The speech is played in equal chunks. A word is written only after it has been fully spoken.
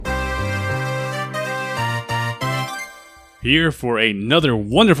here for another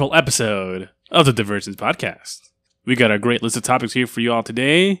wonderful episode of the Divergence Podcast. We got a great list of topics here for you all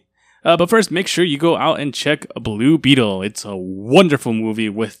today. But first, make sure you go out and check Blue Beetle. It's a wonderful movie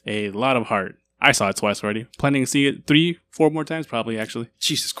with a lot of heart. I saw it twice already. Planning to see it 3-4 more times, probably, actually.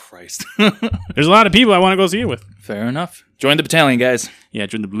 Jesus Christ. There's a lot of people I want to go see it with. Fair enough. Join the battalion, guys. Yeah,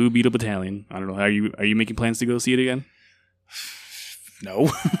 join the Blue Beetle Battalion. I don't know. Are you making plans to go see it again?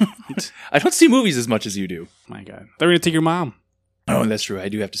 No. I don't see movies as much as you do. My God. They're going to take your mom. Oh, that's true. I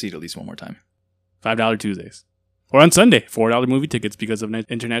do have to see it at least one more time. $5 Tuesdays. Or on Sunday, $4 movie tickets because of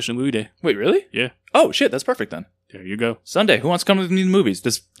International Movie Day. Wait, really? Yeah. Oh, shit. That's perfect then. There you go. Sunday. Who wants to come to the movies?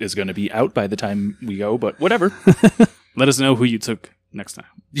 This is going to be out by the time we go, but whatever. Let us know who you took next time.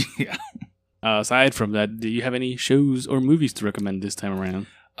 Yeah. Aside from that, do you have any shows or movies to recommend this time around?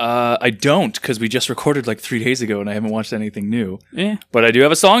 I don't, because we just recorded like 3 days ago and I haven't watched anything new. Yeah. But I do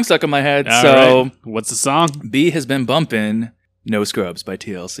have a song stuck in my head. All so right. What's the song? B has been bumping No Scrubs by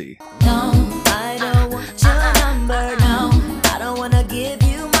TLC. No, I don't want your number, no. I don't want to give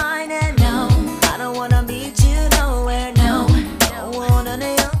you mine, and no, I don't want to meet you nowhere, no. Don't want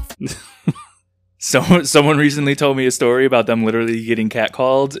any of Someone recently told me a story about them literally getting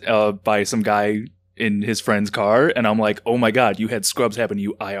catcalled by some guy in his friend's car, and I'm like, oh my god, you had Scrubs happen to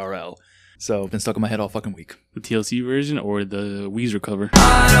you IRL. So, been stuck in my head all fucking week. The TLC version or the Weezer cover?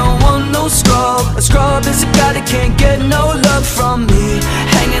 I don't want no scrub. A scrub is a guy that can't get no love from me.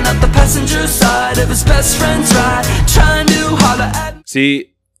 Hanging out the passenger side of his best friend's ride, trying to holler at.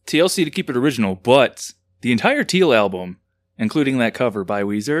 See, TLC to keep it original, but the entire Teal album, including that cover by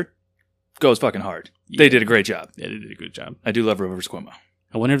Weezer, goes fucking hard. Yeah. They did a great job. Yeah, they did a good job. I do love Rivers Cuomo.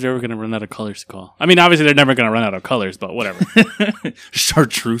 I wonder if they're ever going to run out of colors to call. I mean, obviously they're never going to run out of colors, but whatever.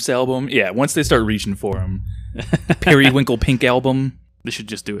 Chartreuse album? Yeah, once they start reaching for him. Periwinkle Pink album. They should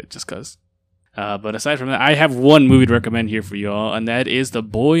just do it, just because. But aside from that, I have one movie to recommend here for you all, and that is The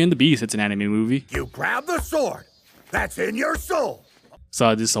Boy and the Beast. It's an anime movie. You grab the sword that's in your soul.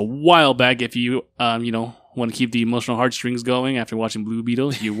 Saw this a while back. If you, want to keep the emotional heartstrings going after watching Blue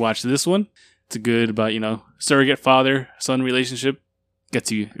Beetle, you watch this one. It's a good about, surrogate father-son relationship. Gets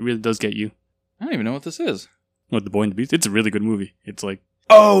you. It really does get you. I don't even know what this is. What, The Boy and the Beast? It's a really good movie. It's like...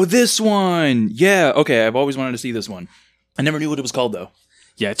 Oh, this one! Yeah, okay, I've always wanted to see this one. I never knew what it was called, though.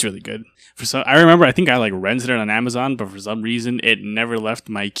 Yeah, it's really good. I remember, I think I rented it on Amazon, but for some reason, it never left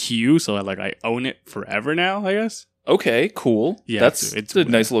my queue, so I own it forever now, I guess. Okay, cool. Yeah, That's it's a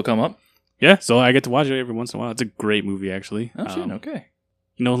nice little come up. Yeah, so I get to watch it every once in a while. It's a great movie, actually. Oh, shit, okay.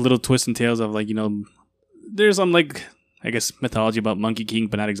 Little twists and tales of, there's some, I guess, mythology about Monkey King,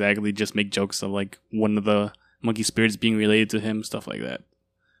 but not exactly. Just make jokes of, one of the monkey spirits being related to him, stuff like that.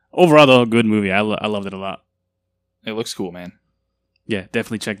 Overall, though, a good movie. I loved it a lot. It looks cool, man. Yeah,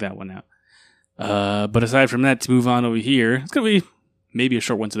 definitely check that one out. But aside from that, to move on over here, it's going to be maybe a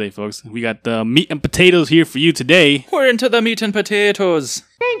short one today, folks. We got the meat and potatoes here for you today. We're into the meat and potatoes.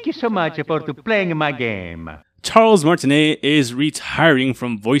 Thank you so much for playing my game. Charles Martinet is retiring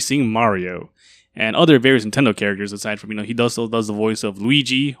from voicing Mario and other various Nintendo characters, aside from, he still does the voice of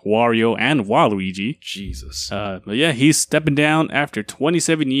Luigi, Wario, and Waluigi. Jesus. But yeah, he's stepping down after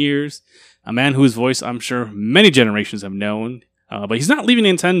 27 years. A man whose voice I'm sure many generations have known. But he's not leaving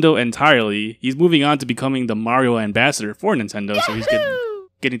Nintendo entirely. He's moving on to becoming the Mario ambassador for Nintendo. Yahoo! So he's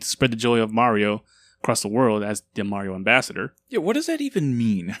getting to spread the joy of Mario across the world as the Mario ambassador. Yeah, what does that even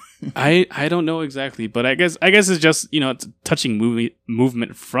mean? I don't know exactly, but I guess it's just, it's a touching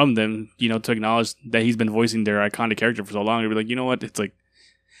movement from them, to acknowledge that he's been voicing their iconic character for so long. To be like, you know what? It's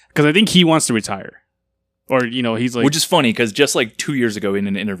because I think he wants to retire. Or, he's like... Which is funny, because just 2 years ago in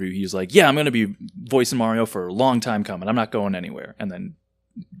an interview, he was like, yeah, I'm going to be voicing Mario for a long time coming. I'm not going anywhere. And then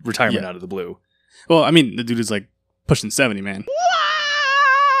retirement out of the blue. Well, I mean, the dude is pushing 70, man.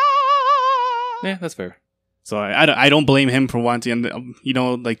 Yeah, that's fair. So I don't blame him for wanting,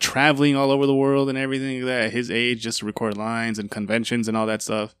 traveling all over the world and everything like that at his age, just to record lines and conventions and all that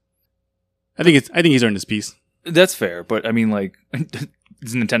stuff. I think he's earned his piece. That's fair, but I mean,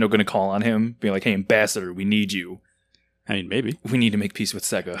 is Nintendo going to call on him, be like, "Hey, ambassador, we need you." I mean, maybe we need to make peace with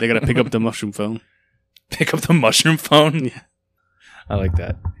Sega. They got to pick up the mushroom phone. Pick up the mushroom phone. Yeah, I like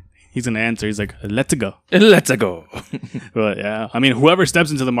that. He's gonna answer. He's like, "Let's go." Let's go. But yeah, I mean, whoever steps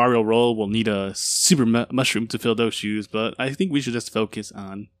into the Mario role will need a super mushroom to fill those shoes. But I think we should just focus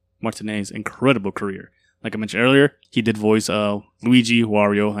on Martinet's incredible career. Like I mentioned earlier, he did voice Luigi,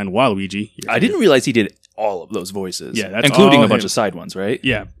 Wario, and Waluigi. I didn't realize he did all of those voices. Yeah, that's including all a bunch him. of side ones, right?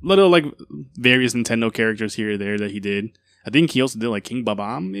 Yeah, little various Nintendo characters here or there that he did. I think he also did King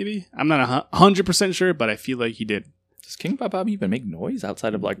Babam, maybe. I'm not 100% sure, but I feel like he did. Does King Bob even make noise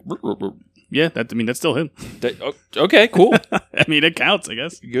outside of Yeah, that's still him. Okay, cool. I mean, it counts, I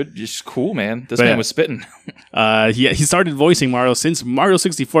guess. Good, just cool, man. This But man yeah. was spitting. He started voicing Mario since Mario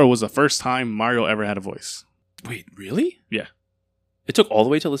 64 was the first time Mario ever had a voice. Wait, really? Yeah. It took all the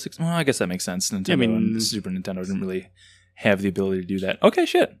way till the 6. Well, I guess that makes sense. Nintendo and Super Nintendo didn't really have the ability to do that. Okay,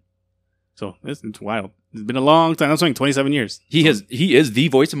 shit. So it's wild. It's been a long time. That's like 27 years. He is the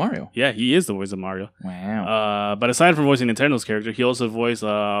voice of Mario. Yeah, he is the voice of Mario. Wow. But aside from voicing Nintendo's character, he also voiced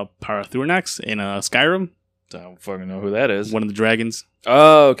Parathornax in Skyrim, I don't fucking know who that is. one of the dragons.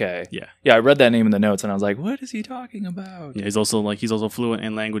 Oh, okay. Yeah. Yeah, I read that name in the notes and I was like, what is he talking about? Yeah, he's also fluent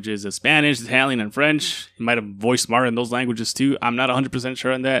in languages of Spanish, Italian, and French. He might have voiced Mario in those languages too. I'm not 100%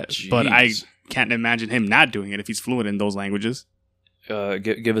 sure on that, but I Jeez. can't imagine him not doing it if he's fluent in those languages.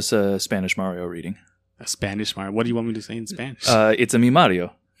 Give us a Spanish Mario reading. A Spanish Mario. What do you want me to say in Spanish? It's a me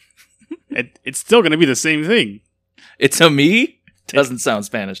Mario. It's still going to be the same thing. It's a me? Doesn't sound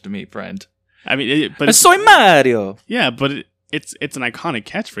Spanish to me, friend. I mean, but Soy Mario. yeah, but it's an iconic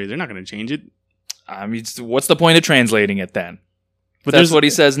catchphrase. They're not going to change it. I mean, what's the point of translating it then? But That's what he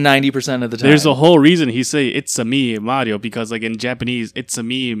says 90% of the time. There's a whole reason he say it's a me Mario, because like in Japanese, it's a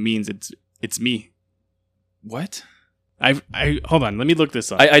me means it's me. What? I hold on, let me look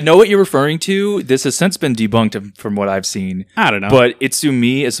this up. I know what you're referring to. This has since been debunked from what I've seen. I don't know. But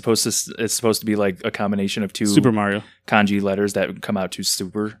Itsumi is supposed to be like a combination of two Super Mario. kanji letters that come out to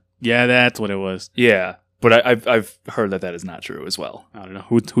super. Yeah, that's what it was. Yeah, but I've heard that is not true as well. I don't know.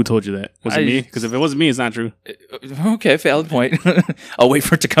 Who told you that? Was it me? Because if it wasn't me, it's not true. Okay, valid point. I'll wait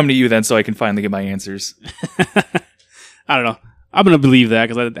for it to come to you then so I can finally get my answers. I don't know. I'm going to believe that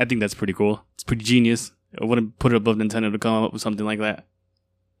because I think that's pretty cool. It's pretty genius. I wouldn't put it above Nintendo to come up with something like that.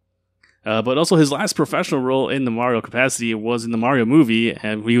 But also his last professional role in the Mario capacity was in the Mario movie,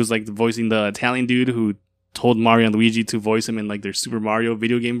 and he was like voicing the Italian dude who told Mario and Luigi to voice him in like their Super Mario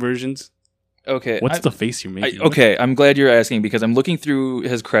video game versions. Okay. What's the face you're making? Okay, I'm glad you're asking because I'm looking through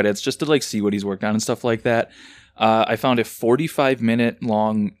his credits just to like see what he's worked on and stuff like that. I found a 45-minute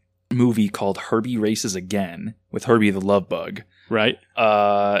long movie called Herbie Races Again with Herbie the Love Bug. Right.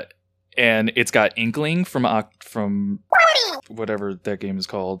 And it's got Inkling from whatever that game is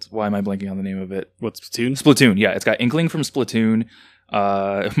called. Why am I blanking on the name of it? What's Splatoon? Splatoon, yeah. It's got Inkling from Splatoon,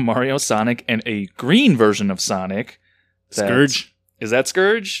 Mario, Sonic, and a green version of Sonic. Scourge? Is that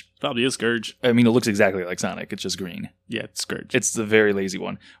Scourge? Probably is Scourge. I mean, it looks exactly like Sonic. It's just green. Yeah, it's Scourge. It's the very lazy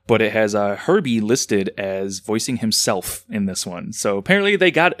one. But it has Herbie listed as voicing himself in this one. So apparently they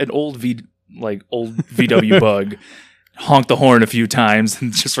got an old VW bug, honked the horn a few times,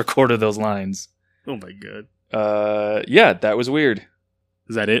 and just recorded those lines. Oh my god. Yeah, that was weird.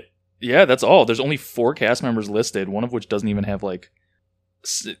 Is that it? Yeah, that's all. There's only 4 cast members listed, one of which doesn't even have like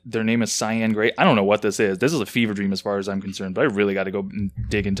their name is Cyan Gray. I don't know what this is. This is a fever dream as far as I'm concerned, but I really got to go and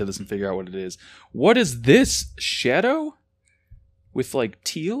dig into this and figure out what it is. What is this? Shadow? With like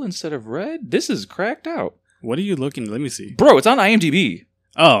teal instead of red? This is cracked out. What are you looking? Let me see. Bro, it's on IMDb.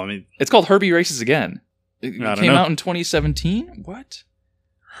 Oh, I mean, It's called Herbie Races Again. It I don't came know. out in 2017? What?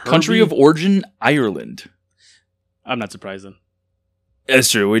 Country of origin, Ireland. I'm not surprised then.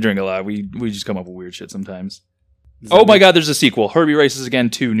 That's true. We drink a lot. We just come up with weird shit sometimes. Does Oh that my make- god, there's a sequel. Herbie Races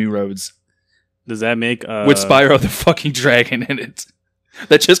Again 2 New Roads. Does that make With Spyro the fucking Dragon in it.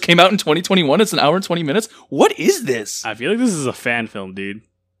 That just came out in 2021. It's an hour and 20 minutes. What is this? I feel like this is a fan film, dude.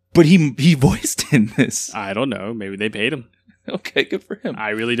 But he voiced in this. I don't know. Maybe they paid him. Okay, good for him. I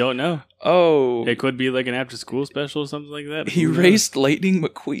really don't know. Oh, It could be like an after-school special or something like that. he Who knows? raced Lightning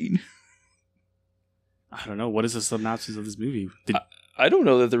McQueen. I don't know. What is the synopsis of this movie? I don't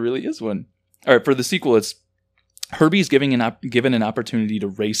know that there really is one. All right, for the sequel, it's Herbie's given an opportunity to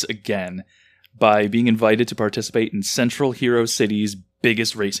race again by being invited to participate in Central Hero City's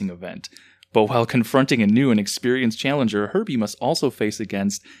biggest racing event. But while confronting a new and experienced challenger, Herbie must also face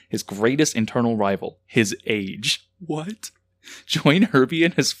against his greatest internal rival, his age. What? Join Herbie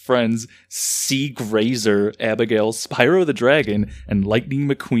and his friends Sea Grazer, Abigail, Spyro the Dragon, and Lightning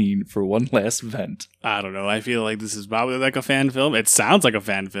McQueen for one last event. I don't know. I feel like this is probably like a fan film. It sounds like a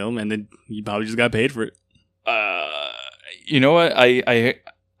fan film, and then you probably just got paid for it. You know what? I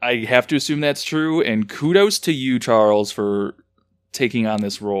have to assume that's true, and kudos to you, Charles, for taking on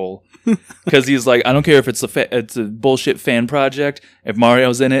this role. Because he's like, I don't care if it's a bullshit fan project. If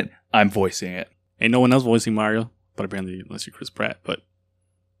Mario's in it, I'm voicing it. Ain't no one else voicing Mario, but apparently unless you're Chris Pratt. But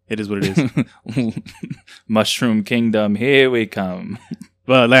it is what it is. Mushroom Kingdom, here we come.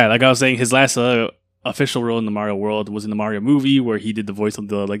 But yeah, like I was saying, his last official role in the Mario world was in the Mario movie, where he did the voice of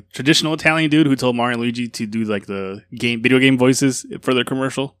the like traditional Italian dude who told Mario and Luigi to do like the video game voices for their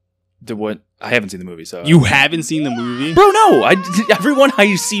commercial. What? I haven't seen the movie, so You haven't seen the movie? bro. No, everyone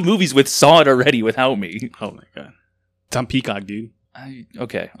I see movies with saw it already without me. Oh my god. It's on Peacock, dude.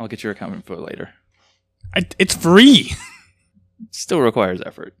 Okay, I'll get your account info later. It's free. Still requires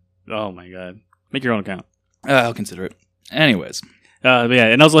effort. Oh my god. Make your own account. I'll consider it. Anyways, But yeah,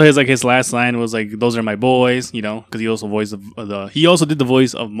 and also his last line was like, "Those are my boys," you know, because he also voiced he also did the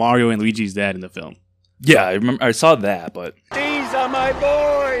voice of Mario and Luigi's dad in the film. yeah, I remember I saw that, but These are my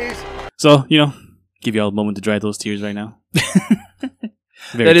boys. So give y'all a moment to dry those tears right now.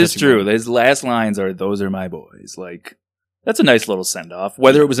 that is touching true. moment. His last lines are "Those are my boys." Like that's a nice little send off,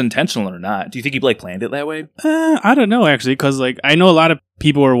 whether it was intentional or not. Do you think he planned it that way? I don't know actually, because I know a lot of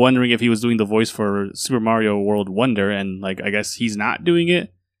people were wondering if he was doing the voice for Super Mario World Wonder, and I guess he's not doing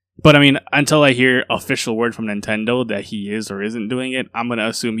it. But I mean, until I hear official word from Nintendo that he is or isn't doing it, I'm gonna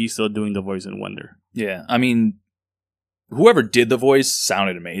assume he's still doing the voice in Wonder. Yeah, I mean, whoever did the voice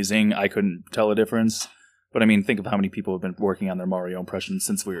sounded amazing. I couldn't tell a difference. But I mean, think of how many people have been working on their Mario impressions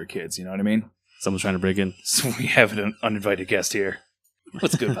since we were kids. You know what I mean? Someone's trying to break in. So we have an uninvited guest here.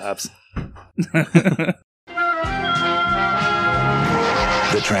 What's good, Pops?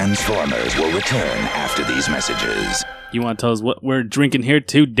 The Transformers will return after these messages. You want to tell us what we're drinking here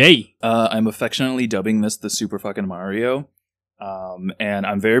today? I'm affectionately dubbing this the Super fucking Mario. And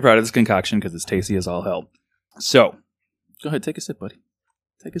I'm very proud of this concoction because it's tasty as all hell. So, go ahead, take a sip, buddy.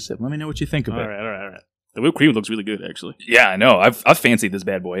 Take a sip. Let me know what you think of it. All right. The whipped cream looks really good, actually. Yeah, I know. I've fancied this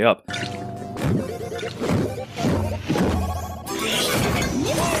bad boy up.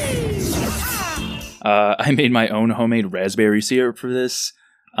 I made my own homemade raspberry syrup for this.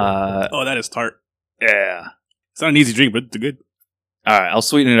 Oh, that is tart. Yeah. It's not an easy drink, but it's good. All right, I'll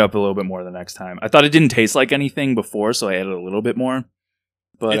sweeten it up a little bit more the next time. I thought it didn't taste like anything before, so I added a little bit more.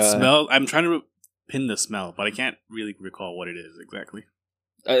 But It smells. I'm trying to pin the smell, but I can't really recall what it is exactly.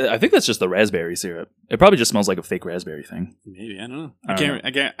 I think that's just the raspberry syrup. It probably just smells like a fake raspberry thing. Maybe, I don't know. I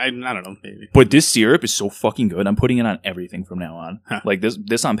don't I don't know. Maybe. But this syrup is so fucking good. I'm putting it on everything from now on. Huh. Like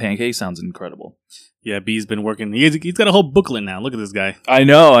this on pancakes sounds incredible. Yeah, B's been working. He's got a whole booklet now. Look at this guy. I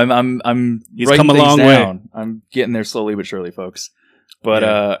know. I'm He's writing come a things long down. way. I'm getting there slowly but surely, folks. But Yeah.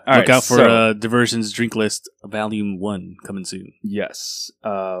 all right, Look out for so- Diversion's Drink List Volume 1 coming soon. yes.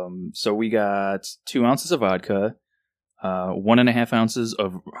 So we got 2 ounces of vodka, 1.5 ounces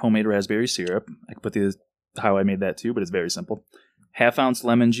of homemade raspberry syrup. I can put how I made that too, but it's very simple. 1/2 ounce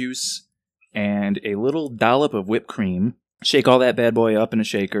lemon juice and a little dollop of whipped cream. Shake all that bad boy up in a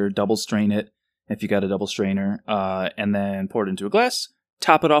shaker. Double strain it if you got a double strainer, and then pour it into a glass.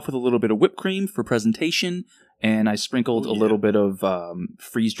 Top it off with a little bit of whipped cream for presentation, and I sprinkled a little bit of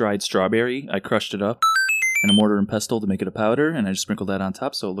freeze-dried strawberry. I crushed it up in a mortar and pestle to make it a powder, and I just sprinkled that on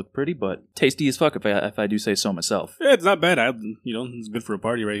top so it looked pretty, but tasty as fuck if I do say so myself. Yeah, it's not bad. It's good for a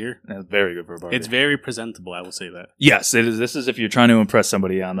party right here. That's very good for a party. It's very presentable, I will say that. Yes, it is. This is if you're trying to impress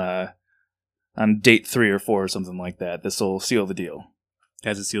somebody on date 3 or 4 or something like that. This will seal the deal.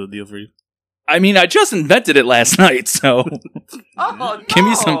 Has it sealed the deal for you? I mean, I just invented it last night, so Oh, no. give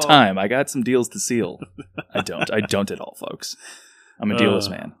me some time. I got some deals to seal. I don't at all, folks. I'm a dealless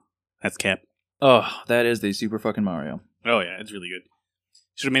man. That's cap. Oh, that is the Super fucking Mario. Oh, yeah, it's really good.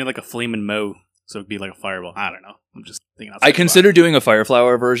 Should have made it like a flaming mo, so it'd be like a fireball. I don't know. I'm just thinking outside I the consider doing a fire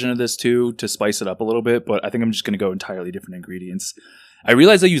flower version of this too to spice it up a little bit, but I think I'm just going to go entirely different ingredients. I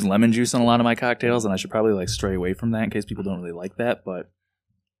realize I use lemon juice in a lot of my cocktails, and I should probably stray away from that in case people don't really like that, but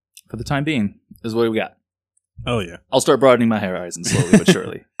for the time being, this is what we got. box. Oh, yeah. I'll start broadening my horizons slowly but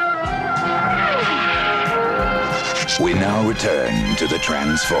surely. We now return to the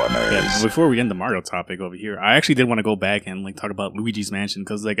Transformers. Yeah, before we end the Mario topic over here, I actually did want to go back and talk about Luigi's Mansion,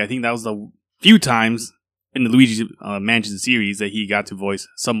 because I think that was the few times in the Luigi's Mansion series that he got to voice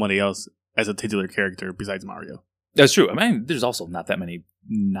somebody else as a titular character besides Mario. That's true. I mean, there's also not that many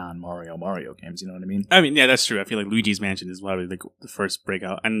non-Mario games, you know what I mean? I mean, yeah, that's true. I feel like Luigi's Mansion is probably the first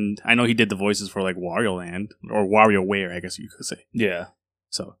breakout, and I know he did the voices for Wario Land or WarioWare, I guess you could say. Yeah.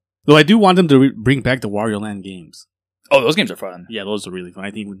 So, though I do want them to bring back the Wario Land games. Oh, those games are fun. Yeah, those are really fun.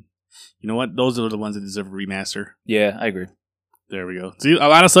 I think, you know what? Those are the ones that deserve a remaster. Yeah, I agree. There we go. See, a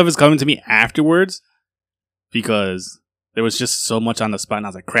lot of stuff is coming to me afterwards because there was just so much on the spot, and I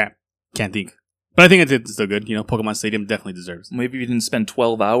was like, crap, can't think. But I think it's still good. Pokemon Stadium definitely deserves. Maybe if you didn't spend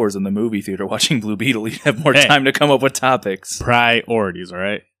 12 hours in the movie theater watching Blue Beetle, you'd have more Hey. time to come up with topics. Priorities, all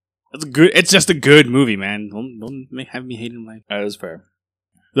right? It's good. It's just a good movie, man. Don't have me hating my. That is fair.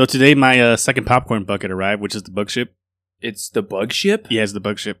 Though today my second popcorn bucket arrived, which is the bug ship. It's the bug ship? Yeah, it's the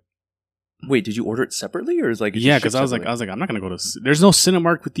bug ship. Wait, did you order it separately, or is it Yeah, just because I was shipped like, I'm not gonna go to. There's no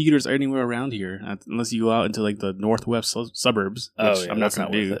Cinemark with theaters anywhere around here unless you go out into the northwest suburbs. separately? Which Oh, yeah, I'm that's not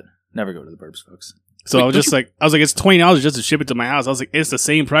not gonna worth do. it. Never go to the Burbs, folks. So Wait, I was just like, it's $20 just to ship it to my house. I was like, it's the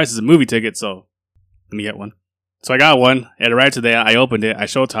same price as a movie ticket, so let me get one. So I got one. It arrived today. I opened it. I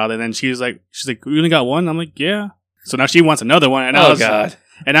showed Tyler, and then she's like, you only got one? I'm like, yeah. So now she wants another one. And God.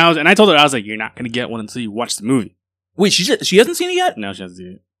 And I told her, I was like, you're not gonna get one until you watch the movie. Wait, she hasn't seen it yet? No, she hasn't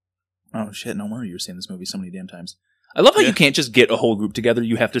seen it. Oh shit! No wonder you were seeing this movie so many damn times. I love how you can't just get a whole group together.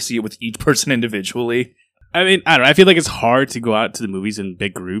 You have to see it with each person individually. I mean, I don't know. I feel like it's hard to go out to the movies in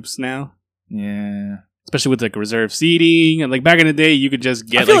big groups now. Yeah. Especially with like reserved seating. And like back in the day, you could just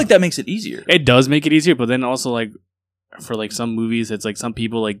get. I feel like that makes it easier. It does make it easier, but then also like for like some movies, it's like some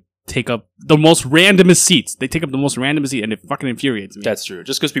people like take up the most randomest seats. They take up the most randomest seat, and it fucking infuriates me. That's true.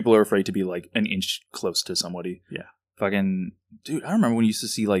 Just because people are afraid to be like an inch close to somebody. Yeah. Fucking dude, I remember when you used to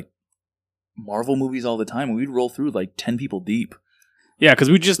see like Marvel movies all the time, and we'd roll through like 10 people deep. Yeah, because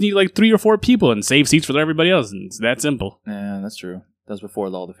we just need like 3 or 4 people and save seats for everybody else, and it's that simple. Yeah, that's true. That was before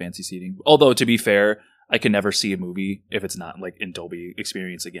all the fancy seating. Although, to be fair, I can never see a movie if it's not like in Dolby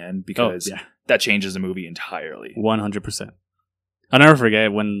Experience again, because that changes the movie entirely. 100%. I'll never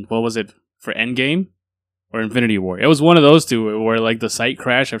forget what was it, for Endgame or Infinity War? It was one of those two where like the site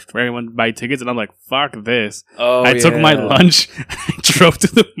crashed after everyone buy tickets, and I'm like, fuck this. Oh, I took my lunch, I drove to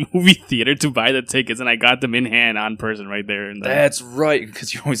the movie theater to buy the tickets, and I got them in hand on person right there. That's right,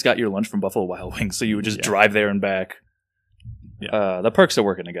 because you always got your lunch from Buffalo Wild Wings, so you would just drive there and back. Yeah. The perks of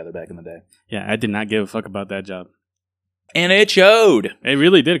working together back in the day. Yeah, I did not give a fuck about that job. And it showed. It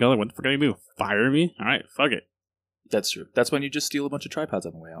really did. I was like, what the fuck are you going to do? Fire me? All right, fuck it. That's true. That's when you just steal a bunch of tripods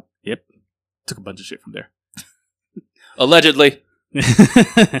on the way out. Yep. Took a bunch of shit from there. Allegedly.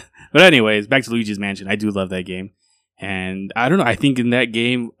 But anyways, back to Luigi's Mansion. I do love that game. And I don't know. I think in that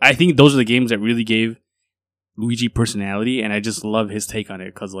game, those are the games that really gave Luigi personality. And I just love his take on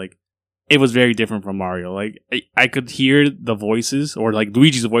it. Because, like, it was very different from Mario. Like, I could hear the voices, or like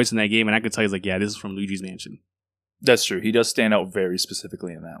Luigi's voice in that game. And I could tell he's like, yeah, this is from Luigi's Mansion. That's true. He does stand out very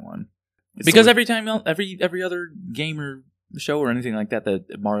specifically in that one. Because every time, every other game or show or anything like that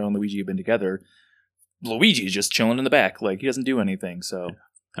Mario and Luigi have been together, Luigi's just chilling in the back. Like, he doesn't do anything, so.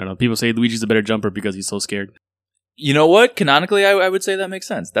 I don't know. People say Luigi's a better jumper because he's so scared. You know what? Canonically, I would say that makes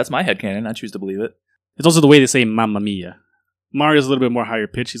sense. That's my headcanon. I choose to believe it. It's also the way they say Mamma Mia. Mario's a little bit more higher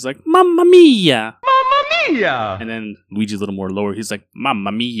pitch. He's like, Mamma Mia! Mamma Mia! And then Luigi's a little more lower. He's like,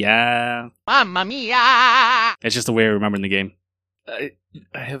 Mamma Mia! Mamma Mia! It's just the way I remember in the game. I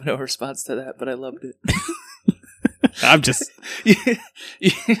have no response to that, but I loved it. I'm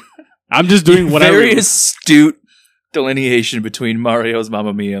just doing what very astute delineation between Mario's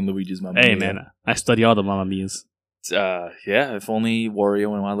Mamma Mia and Luigi's Mamma Mia. Hey man, I study all the Mamma Mias. Yeah, if only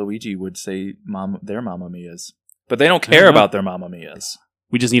Wario and Waluigi would say their Mamma Mias. But they don't care about their Mamma Mias.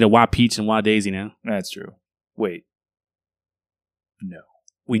 We just need a Wah Peach and Wah Daisy now. That's true. Wait. No.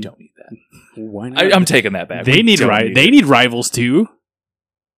 We don't need that. Why not? I'm taking that back. They need rivals too.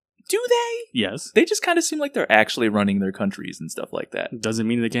 Do they? Yes. They just kind of seem like they're actually running their countries and stuff like that. Doesn't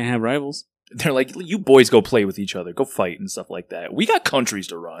mean they can't have rivals. They're like, you boys go play with each other, go fight and stuff like that. We got countries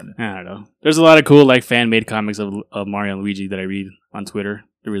to run. I don't know. There's a lot of cool like fan-made comics of Mario and Luigi that I read on Twitter.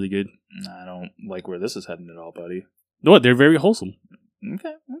 They're really good. I don't like where this is heading at all, buddy. No, they're very wholesome.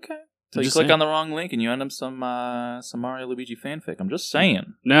 Okay. So you click on the wrong link and you end up some Mario Luigi fanfic. I'm just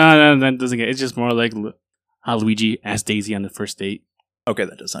saying. No, that doesn't get. It's just more like how Luigi asked Daisy on the first date. Okay,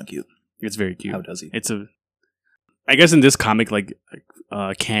 that does sound cute. It's very cute. How does he? I guess in this comic, like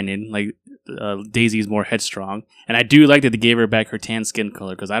canon, like Daisy is more headstrong, and I do like that they gave her back her tan skin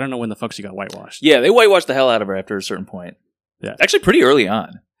color because I don't know when the fuck she got whitewashed. Yeah, they whitewashed the hell out of her after a certain point. Yeah, actually, pretty early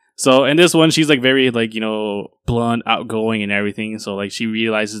on. So in this one, she's like very like blunt, outgoing, and everything. So like she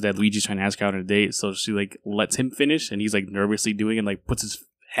realizes that Luigi's trying to ask her out on a date, so she like lets him finish, and he's like nervously doing it, and like puts his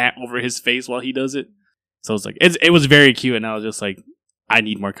hat over his face while he does it. So it's like it was very cute, and I was just like, I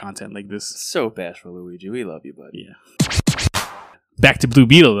need more content like this. So bashful, Luigi. We love you, buddy. Yeah. Back to Blue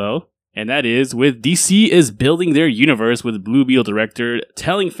Beetle though, and that is with DC is building their universe with Blue Beetle director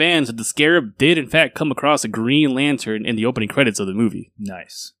telling fans that the Scarab did in fact come across a Green Lantern in the opening credits of the movie.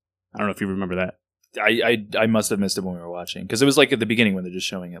 Nice. I don't know if you remember that. I must have missed it when we were watching because it was like at the beginning when they're just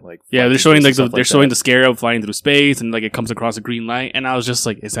showing it like they're showing like they're showing the Scarab flying through space and like it comes across a green light and I was just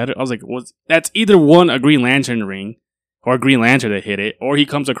like, is that it? I was like, that's either a Green Lantern ring or a Green Lantern that hit it, or he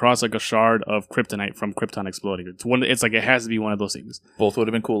comes across like a shard of kryptonite from Krypton exploding. It's like it has to be one of those things. Both would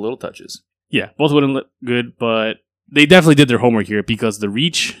have been cool little touches. Yeah, both would have looked good, but they definitely did their homework here because the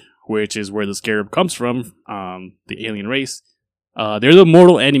Reach, which is where the Scarab comes from, the alien race. They're the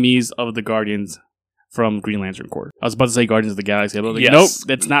mortal enemies of the Guardians from Green Lantern Corps. I was about to say Guardians of the Galaxy, but I was like, nope,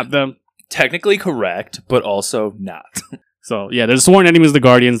 that's not them. Technically correct, but also not. So yeah, the sworn enemies of the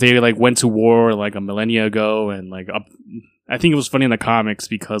Guardians. They like went to war like a millennia ago, and like I think it was funny in the comics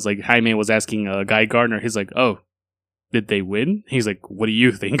because like Jaime was asking Guy Gardner. He's like, "Oh, did they win?" He's like, "What do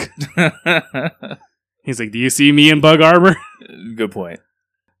you think?" He's like, "Do you see me in bug armor?" Good point.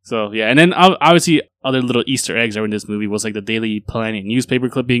 So yeah, and then obviously other little Easter eggs are in this movie was like the Daily Planet newspaper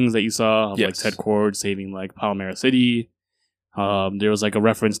clippings that you saw of like Ted Kord saving like Palmyra City. There was like a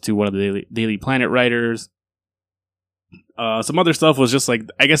reference to one of the Daily Planet writers. Some other stuff was just like,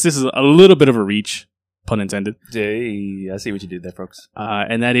 I guess this is a little bit of a reach, pun intended. Hey, I see what you did there, folks.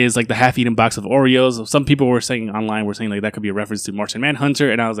 And that is like the half-eaten box of Oreos. Some people were saying online, like that could be a reference to Martian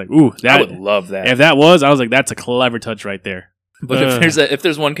Manhunter, and I was like, ooh, I would love that. If that was, I was like, that's a clever touch right there. But if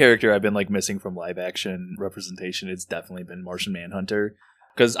there's one character I've been like missing from live action representation, it's definitely been Martian Manhunter.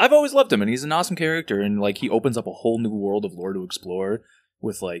 Because I've always loved him, and he's an awesome character, and like he opens up a whole new world of lore to explore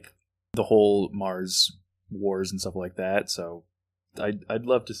with like the whole Mars wars and stuff like that. So I'd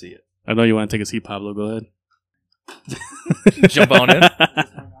love to see it. I know you want to take a seat, Pablo. Go ahead. Jump on in.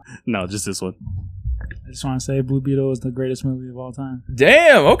 No, just this one. I just want to say Blue Beetle is the greatest movie of all time.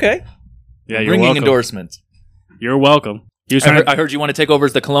 Damn. Okay. Yeah, you're bringing welcome. endorsements. You're welcome. I heard you want to take over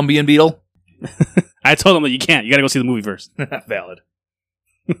as the Colombian Beetle. I told him that you can't. You got to go see the movie first. Valid.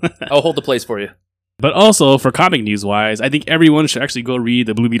 I'll hold the place for you. But also, for comic news-wise, I think everyone should actually go read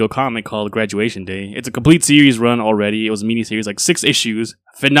the Blue Beetle comic called Graduation Day. It's a complete series run already. It was a miniseries, like 6 issues.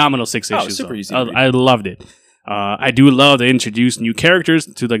 Phenomenal 6 issues. Super easy. I loved it. I do love to introduce new characters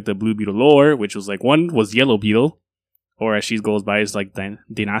to like the Blue Beetle lore, which was like, one was Yellow Beetle, or as she goes by, is like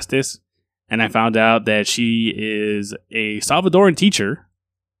Dynastis. And I found out that she is a Salvadoran teacher.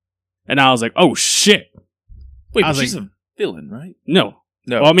 And I was like, oh shit. Wait, but she's a villain, right? No.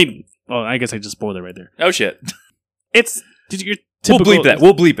 No. Well, I mean, I guess I just spoiled it right there. Oh shit. It's your typical. We'll bleep that.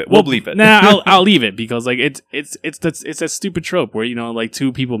 We'll bleep it. Nah, I'll leave it because like it's that stupid trope where, you know, like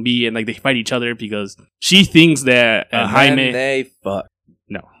two people meet and like they fight each other because she thinks that Jaime. They fuck.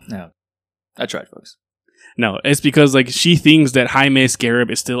 No. I tried, folks. No, it's because like she thinks that Jaime Scarab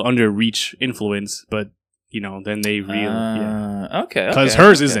is still under Reach influence, but you know, then they Okay. Because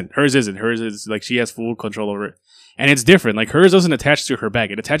hers isn't. Hers is like she has full control over it. And it's different. Like hers doesn't attach to her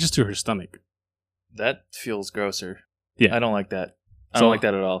back; it attaches to her stomach. That feels grosser. Yeah, I don't like that. I don't like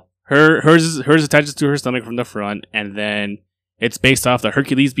that at all. Hers attaches to her stomach from the front, and then it's based off the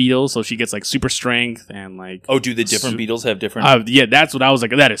Hercules beetle, so she gets like super strength and like. Oh, do the different beetles have different? Yeah, that's what I was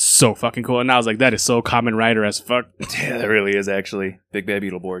like. That is so fucking cool, and I was like, that is so Kamen Rider as fuck. Yeah, that really is actually big bad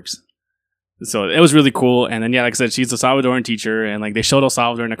Beetleborgs. So it was really cool. And then, yeah, like I said, she's a Salvadoran teacher. And, like, they showed El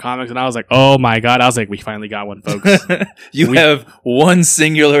Salvador in the comics. And I was like, oh, my God. I was like, we finally got one, folks. We have one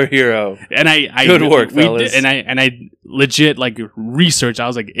singular hero. And Good work, fellas. And I legit, like, researched. I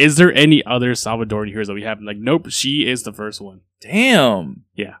was like, is there any other Salvadoran heroes that we have? Like, nope, she is the first one. Damn.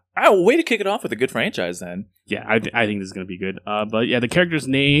 Yeah. Oh, way to kick it off with a good franchise, then. Yeah, I think this is going to be good. But, yeah, the character's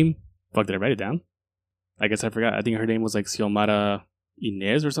name... Fuck, did I write it down? I guess I forgot. I think her name was, like, Xiomara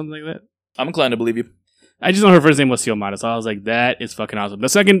Inez or something like that. I'm inclined to believe you. I just know her first name was Xiomara, so I was like, that is fucking awesome. The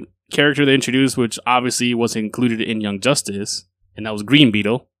second character they introduced, which obviously was included in Young Justice, and that was Green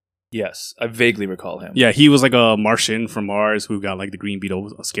Beetle. Yes, I vaguely recall him. Yeah, he was like a Martian from Mars who got like the Green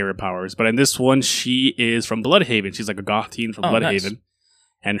Beetle scarab powers. But in this one, she is from Bloodhaven. She's like a goth teen from Bloodhaven. Nice.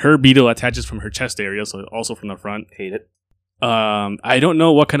 And her beetle attaches from her chest area, so also from the front. Hate it. I don't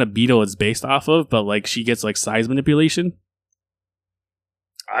know what kind of beetle it's based off of, but like she gets like size manipulation.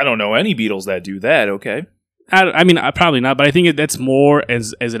 I don't know any beetles that do that, okay. I mean, probably not, but I think that's more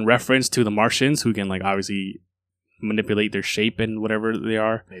as in reference to the Martians who can, like, obviously manipulate their shape and whatever they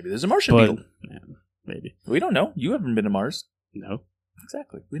are. Maybe there's a Martian beetle. Yeah, maybe. We don't know. You haven't been to Mars. No.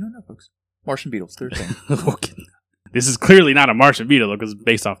 Exactly. We don't know, folks. Martian beetles, they're a thing. Okay. This is clearly not a Martian beetle because it's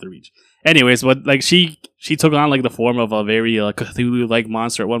based off the Reach. Anyways, but, like, she took on, like, the form of a very Cthulhu-like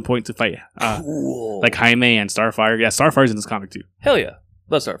monster at one point to fight, cool. Like, Jaime and Starfire. Yeah, Starfire's in this comic, too. Hell yeah.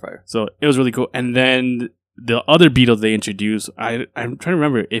 Love Starfire. So it was really cool. And then the other beetle they introduced, I'm trying to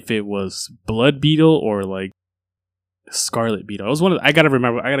remember if it was Blood Beetle or like Scarlet Beetle. It was one of I gotta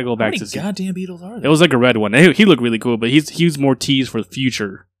remember. I gotta go back to see. How many goddamn beetles are there? It was like a red one. He looked really cool, but he was more teased for the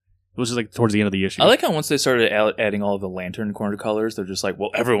future. It was just like towards the end of the issue. I like how once they started adding all of the lantern corner colors, they're just like,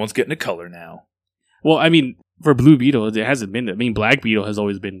 well, everyone's getting a color now. Well, I mean, for Blue Beetle, it hasn't been. I mean, Black Beetle has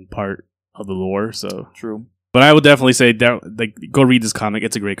always been part of the lore, so true. But I would definitely say like go read this comic.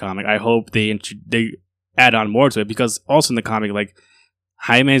 It's a great comic. I hope they add on more to it because also in the comic, like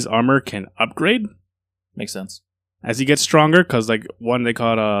Jaime's armor can upgrade. Makes sense As he gets stronger. Because like one they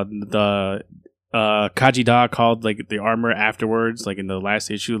call it Kajida called like the armor afterwards, like in the last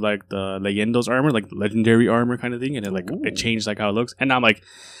issue, like the Leyendos armor, like legendary armor kind of thing, and it changed like how it looks. And I'm like,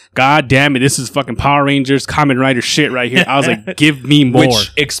 God damn it, this is fucking Power Rangers, Kamen Rider shit right here. I was like, give me more.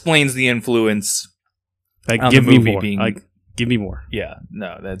 Which explains the influence. Like, on give the me movie more. being- Like, give me more. Yeah,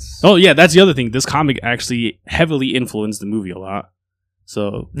 no, that's Oh yeah, that's the other thing. This comic actually heavily influenced the movie a lot.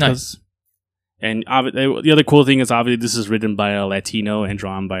 So nice. And the other cool thing is obviously this is written by a Latino and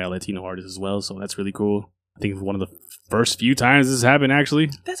drawn by a Latino artist as well. So that's really cool. I think it's one of the first few times this happened actually.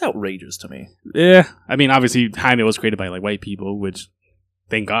 That's outrageous to me. Yeah, I mean obviously Jaime was created by like white people, which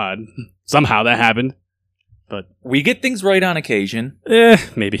thank God somehow that happened. But We get things right on occasion.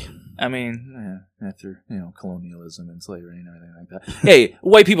 Maybe. I mean, after colonialism and slavery and everything like that. Hey,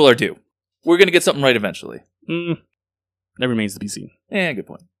 white people are due. We're gonna get something right eventually. That remains to be seen. Yeah, good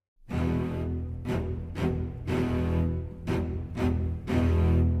point.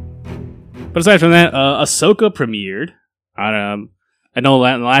 But aside from that, Ahsoka premiered. I know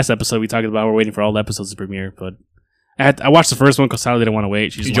in the last episode we talked about we're waiting for all the episodes to premiere, but I watched the first one because Sally didn't want to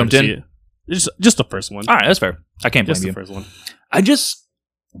wait. She just You wanted jumped to in? see it. Just the first one. All right, that's fair. I can't blame Just the you. first one.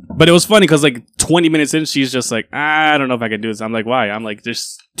 But But it was funny because like 20 minutes in, she's just like, I don't know if I can do this. I'm like, why? I'm like,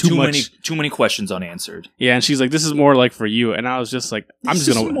 there's too much. too many questions unanswered. Yeah, and she's like, this is more like for you. And I was just like, I'm just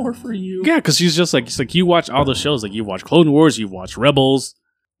gonna more for you. Yeah, because she's just like, it's like you watch all the shows, like you watch Clone Wars, you watch Rebels.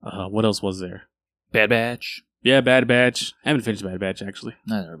 What else was there? Bad Batch. Yeah, Bad Batch. I haven't finished Bad Batch actually.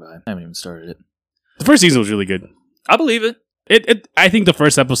 Neither have I. I haven't even started it. The first season was really good. I believe it. I think the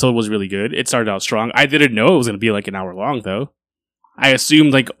first episode was really good. It started out strong. I didn't know it was going to be like an hour long though. I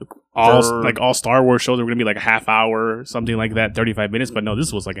assumed like all Star Wars shows were going to be like a half hour, something like that, 35 minutes. But no,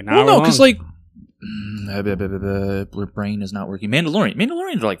 this was like an hour. Well, no, long. because like, brain is not working. Mandalorian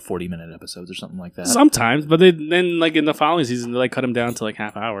are like 40-minute episodes or something like that. Sometimes, but then like in the following season, they like cut them down to like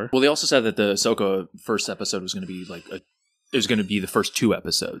half hour. Well, they also said that the Ahsoka first episode was going to be like it was going to be the first 2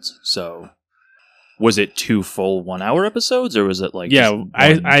 episodes. So, was it 2 full 1-hour episodes, or was it like Yeah,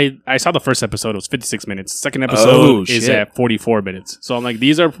 just one? I saw the first episode. It was 56 minutes. Second episode is shit. at 44 minutes. So I'm like, I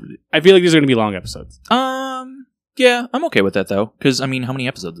feel like these are going to be long episodes. Yeah, I'm okay with that though, because I mean, how many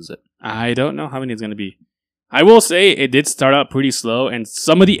episodes is it? I don't know how many it's going to be. I will say it did start out pretty slow, and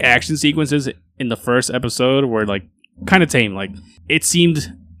some of the action sequences in the first episode were like kind of tame. Like it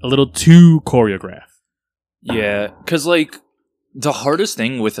seemed a little too choreographed. Yeah, because like the hardest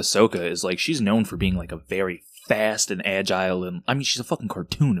thing with Ahsoka is like she's known for being like a very fast and agile, and I mean she's a fucking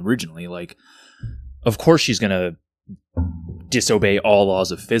cartoon originally. Like, of course she's gonna disobey all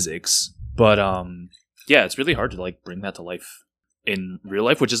laws of physics, but yeah, it's really hard to like bring that to life in real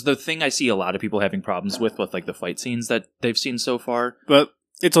life, which is the thing I see a lot of people having problems with like the fight scenes that they've seen so far. But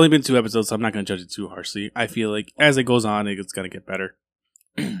it's only been 2 episodes, so I'm not going to judge it too harshly. I feel like as it goes on, it's going to get better.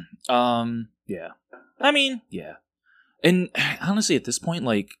 Yeah. I mean, yeah. And honestly, at this point,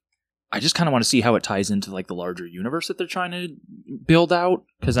 like, I just kind of want to see how it ties into like the larger universe that they're trying to build out.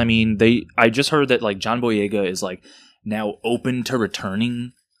 Because I mean, I just heard that like John Boyega is like now open to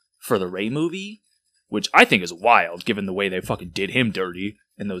returning for the Rey movie, which I think is wild, given the way they fucking did him dirty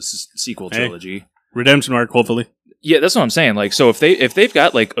in those sequel trilogy. Redemption arc, hopefully. Yeah, that's what I'm saying. Like, so if they've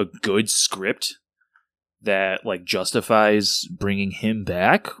got like a good script that like justifies bringing him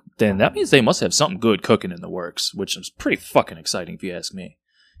back, then that means they must have something good cooking in the works, which is pretty fucking exciting if you ask me.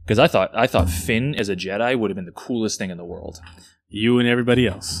 Because I thought Finn as a Jedi would have been the coolest thing in the world. You and everybody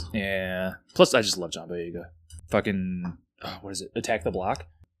else. Yeah. Plus, I just love John Boyega. Fucking what is it? Attack the Block.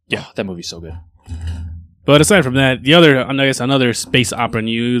 Yeah, that movie's so good. But aside from that, another space opera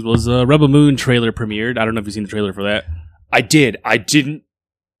news was Rebel Moon trailer premiered. I don't know if you've seen the trailer for that. I did. I didn't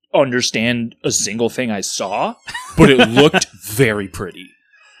understand a single thing I saw, but it looked very pretty.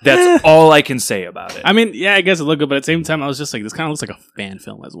 That's all I can say about it. I mean, yeah, I guess it looked good, but at the same time, I was just like, this kind of looks like a fan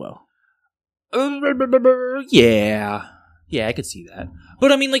film as well. Yeah, I could see that.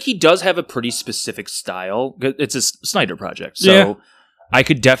 But I mean, like, he does have a pretty specific style. It's a Snyder project, so Yeah. I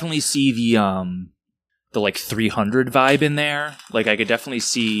could definitely see the like 300 vibe in there. Like, I could definitely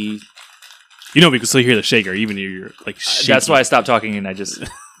see. You know, we can still hear the shaker, even if you're like shaking. That's why I stopped talking and I just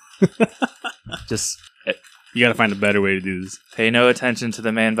You gotta find a better way to do this. pay no attention to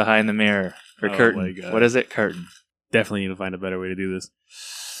the man behind the mirror or Oh curtain. my God. What is it? Curtain. Definitely need to find a better way to do this.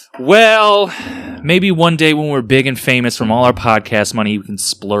 Well, maybe one day when we're big and famous from all our podcast money, we can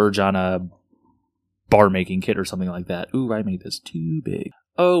splurge on a bar making kit or something like that. Ooh, I made this too big.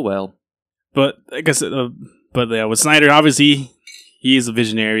 Oh well. But like I said, with Snyder, obviously he is a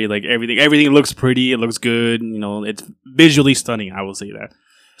visionary. Like everything looks pretty. It looks good. You know, it's visually stunning. I will say that.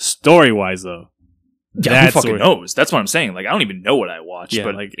 Story wise, though, Yeah, who fucking knows? That's what I'm saying. Like, I don't even know what I watched, Yeah,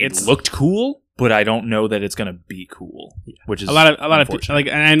 but like, it it's- looked cool. but I don't know that it's gonna be cool. Which is a lot of unfortunate. like,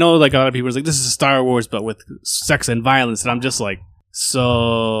 and I know like a lot of people are like, this is Star Wars, but with sex and violence, and I'm just like,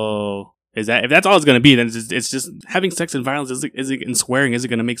 so is that if that's all it's gonna be, then it's just having sex and violence is it and swearing is it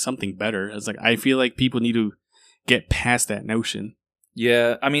gonna make something better? It's like I feel like people need to get past that notion.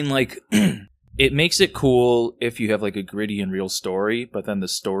 Yeah, I mean, like, it makes it cool if you have like a gritty and real story, but then the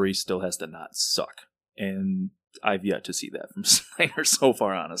story still has to not suck. And I've yet to see that from Snyder so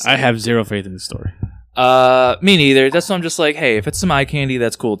far, honestly. I have zero faith in the story. Me neither. That's why I'm just like, hey, if it's some eye candy,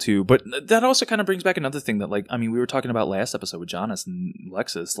 that's cool too. But that also kind of brings back another thing that, like, I mean, we were talking about last episode with Jonas and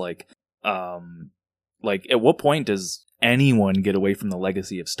Lexus, like, at what point does anyone get away from the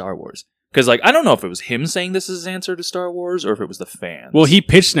legacy of Star Wars? Because, like, I don't know if it was him saying this is his answer to Star Wars or if it was the fans. Well, he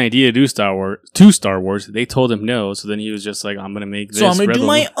pitched an idea to do Star Wars. They told him no, so then he was just like, I'm going to make this. So I'm going to do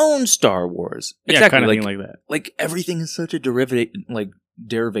my own Star Wars. Yeah, exactly, kind of thing like that. Like, everything is such a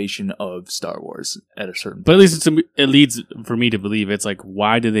derivation of Star Wars at a certain point. But at least it leads for me to believe it's like,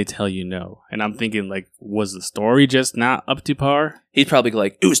 why did they tell you no? And I'm thinking, like, was the story just not up to par? He's probably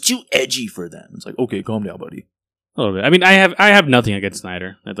like, it was too edgy for them. It's like, okay, calm down, buddy. A little bit. I mean, I have nothing against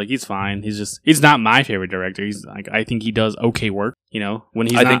Snyder. Like, he's fine. He's not my favorite director. He's like, I think he does okay work. You know, when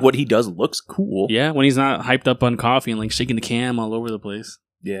he's I think what he does looks cool. Yeah, when he's not hyped up on coffee and like shaking the cam all over the place.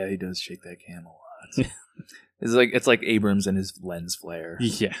 Yeah, he does shake that cam a lot. It's like Abrams and his lens flare.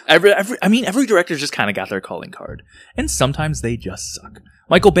 Yeah. Every director's just kind of got their calling card, and sometimes they just suck.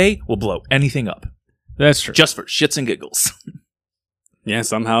 Michael Bay will blow anything up. That's true. Just for shits and giggles. Yeah,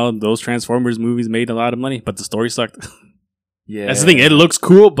 somehow those Transformers movies made a lot of money, but the story sucked. Yeah, that's the thing. It looks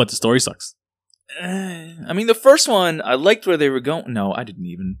cool, but the story sucks. I mean, the first one, I liked where they were going. No, I didn't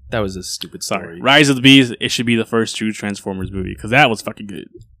even. That was a stupid story. Sorry. Rise of the Beast, it should be the first true Transformers movie, because that was fucking good.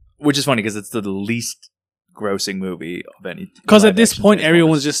 Which is funny, because it's the least grossing movie of any. Because at this point,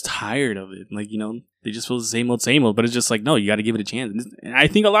 everyone's just tired of it. Like, you know, they just feel the same old, but it's just like, no, you got to give it a chance. And I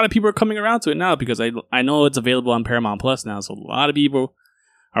think a lot of people are coming around to it now, because I know it's available on Paramount Plus now, so a lot of people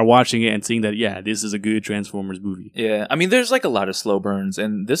are watching it and seeing that, yeah, this is a good Transformers movie. Yeah, I mean, there's like a lot of slow burns,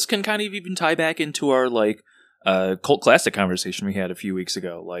 and this can kind of even tie back into our like cult classic conversation we had a few weeks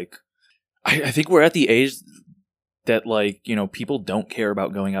ago. Like, I think we're at the age that, like, you know, people don't care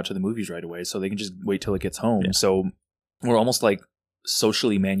about going out to the movies right away, so they can just wait till it gets home. Yeah. So we're almost like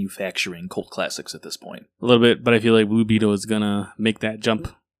socially manufacturing cult classics at this point. A little bit, but I feel like Blue Beetle is gonna make that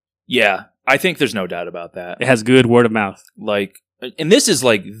jump. Yeah, I think there's no doubt about that. It has good word of mouth. Like, and this is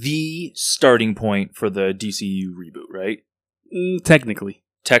like the starting point for the DCU reboot, right? Technically.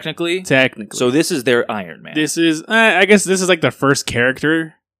 Technically? Technically. So this is their Iron Man. This is, I guess this is like the first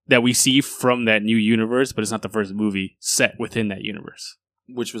character that we see from that new universe, but it's not the first movie set within that universe.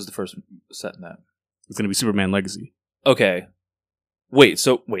 Which was the first set in that? It's going to be Superman Legacy. Okay. Wait,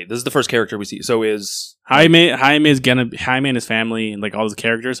 this is the first character we see. So is Jaime and his family and like all the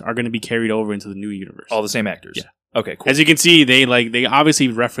characters are going to be carried over into the new universe. All the same actors. Yeah. Okay, cool. As you can see, they obviously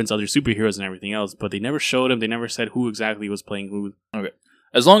reference other superheroes and everything else, but they never showed them. They never said who exactly was playing who. Okay.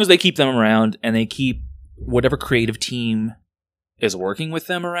 As long as they keep them around and they keep whatever creative team is working with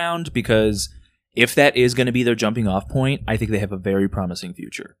them around, because if that is going to be their jumping off point, I think they have a very promising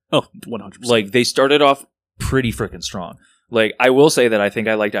future. Oh, 100%. Like, they started off pretty freaking strong. Like, I will say that I think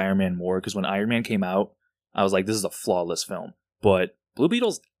I liked Iron Man more, because when Iron Man came out, I was like, this is a flawless film. But Blue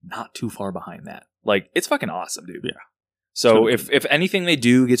Beetle's not too far behind that. Like, it's fucking awesome, dude. Yeah. So if anything they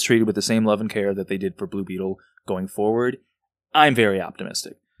do gets treated with the same love and care that they did for Blue Beetle going forward, I'm very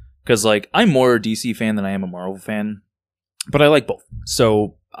optimistic. Because, like, I'm more a DC fan than I am a Marvel fan. But I like both.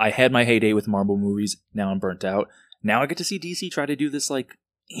 So I had my heyday with Marvel movies. Now I'm burnt out. Now I get to see DC try to do this, like,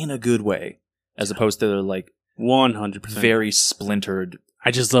 in a good way. As opposed to their, like, 100%. very splintered. I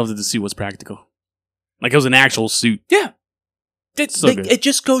just love that the suit was practical. Like, it was an actual suit. Yeah. Good. It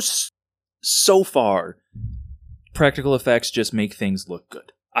just goes so far. Practical effects just make things look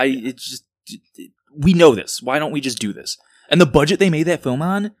good. We know this. Why don't we just do this? And the budget they made that film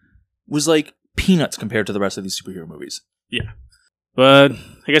on was like peanuts compared to the rest of these superhero movies. Yeah. But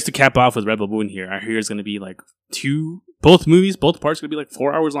I guess to cap off with Rebel Moon here, I hear it's going to be like both parts going to be like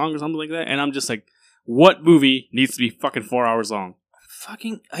 4 hours long or something like that. And I'm just like, what movie needs to be fucking 4 hours long?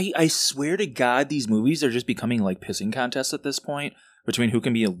 I swear to God, these movies are just becoming like pissing contests at this point between who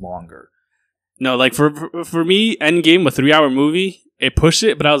can be longer. No, like for me, Endgame, a 3 hour movie, it pushed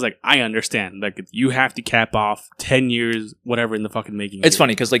it, but I was like, I understand. Like, you have to cap off 10 years, whatever, in the fucking making. It's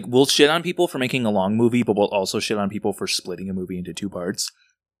funny, because like, we'll shit on people for making a long movie, but we'll also shit on people for splitting a movie into 2 parts.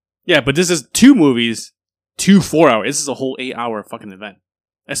 Yeah, but this is 2 movies, 2 4 hours. This is a whole 8 hour fucking event.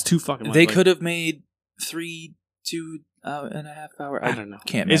 That's too fucking much. They could have made 3 2 and a half hour. I don't know.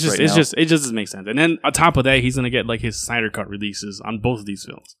 Can't. It right just doesn't make sense. And then on top of that, he's gonna get like his Snyder Cut releases on both of these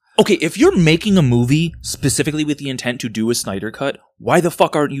films. Okay, if you're making a movie specifically with the intent to do a Snyder Cut, why the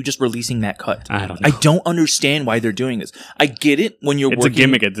fuck aren't you just releasing that cut? I don't know. I don't understand why they're doing this. I get it when you're It's working... a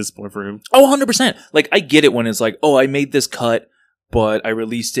gimmick at this point for him. Oh, 100%. Like, I get it when it's like, oh, I made this cut, but I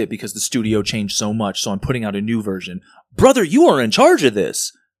released it because the studio changed so much, so I'm putting out a new version. Brother, you are in charge of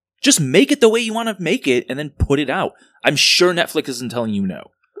this. Just make it the way you want to make it and then put it out. I'm sure Netflix isn't telling you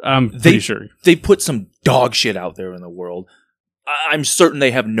no. I'm pretty sure. They put some dog shit out there in the world. I'm certain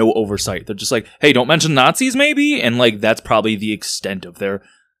they have no oversight. They're just like, hey, don't mention Nazis, maybe? And, like, that's probably the extent of their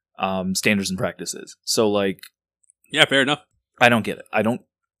standards and practices. So, like... Yeah, fair enough. I don't get it.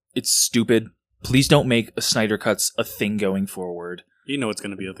 It's stupid. Please don't make a Snyder Cuts a thing going forward. You know it's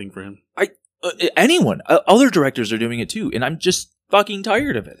going to be a thing for him. Anyone. Other directors are doing it, too. And I'm just fucking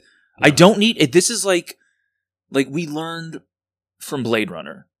tired of it. No. I don't need... it. This is like we learned from Blade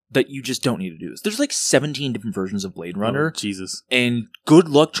Runner. That you just don't need to do this. There's like 17 different versions of Blade Runner. Oh, Jesus. And good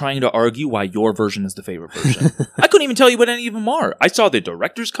luck trying to argue why your version is the favorite version. I couldn't even tell you what any of them are. I saw the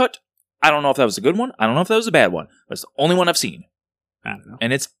director's cut. I don't know if that was a good one. I don't know if that was a bad one. But it's the only one I've seen. I don't know.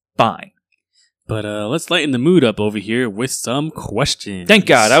 And it's fine. But let's lighten the mood up over here with some questions. Thank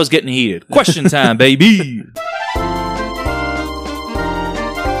God. I was getting heated. Question time, baby.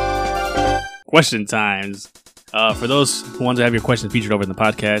 Question times. For those who want to have your questions featured over in the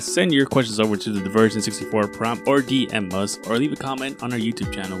podcast, send your questions over to the Divergent64 prompt or DM us or leave a comment on our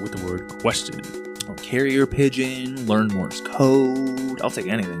YouTube channel with the word question. Or carrier pigeon, learn Morse code. I'll take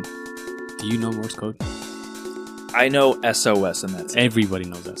anything. Do you know Morse code? I know SOS and that's it. Everybody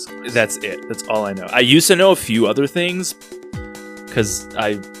knows SOS. That's it. That's all I know. I used to know a few other things because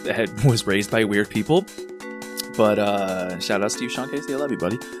I was raised by weird people. But shout outs to you, Sean Casey. I love you,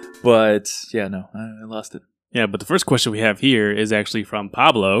 buddy. But yeah, no, I lost it. Yeah, but the first question we have here is actually from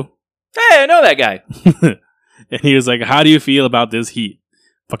Pablo. Hey, I know that guy. And he was like, how do you feel about this heat?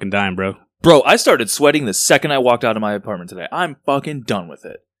 Fucking dying, bro. Bro, I started sweating the second I walked out of my apartment today. I'm fucking done with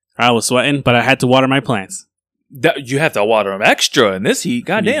it. I was sweating, but I had to water my plants. You have to water them extra in this heat.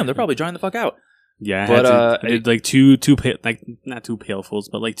 God damn, they're probably drying the fuck out. Yeah, I did like two like not two pailfuls,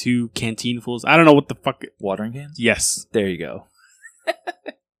 but like 2 canteenfuls. I don't know what the fuck. Watering cans? Yes. There you go.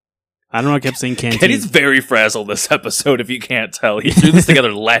 I don't know. I kept saying canteen. Kenny's very frazzled this episode. If you can't tell, he threw this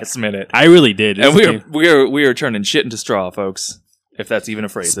together last minute. I really did. And we are turning shit into straw, folks. If that's even a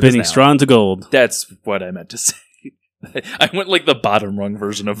phrase. Spinning straw into gold. That's what I meant to say. I went like the bottom rung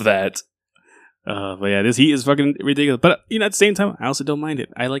version of that. But yeah, this heat is fucking ridiculous. But you know, at the same time, I also don't mind it.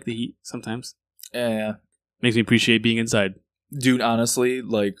 I like the heat sometimes. Yeah, makes me appreciate being inside. Dude, honestly,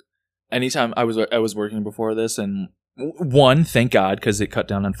 like anytime I was working before this and. One, thank God, because it cut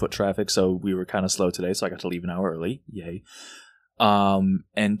down on foot traffic, so we were kind of slow today, so I got to leave an hour early. Yay.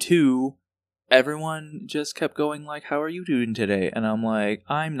 And 2, everyone just kept going like, how are you doing today? And I'm like,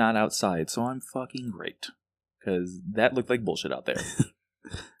 I'm not outside, so I'm fucking great. Because that looked like bullshit out there.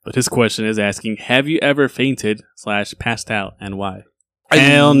 But his question is asking, have you ever fainted / passed out, and why?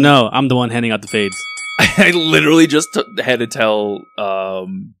 Hell no, I'm the one handing out the fades. I literally just had to tell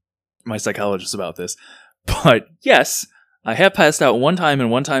my psychologist about this. But yes, I have passed out one time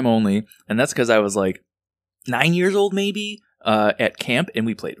and one time only, and that's because I was like 9 years old maybe at camp, and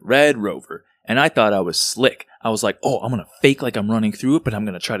we played Red Rover, and I thought I was slick. I was like, oh, I'm going to fake like I'm running through it, but I'm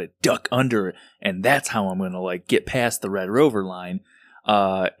going to try to duck under it, and that's how I'm going to like get past the Red Rover line.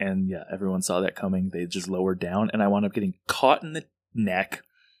 And yeah, everyone saw that coming. They just lowered down, and I wound up getting caught in the neck.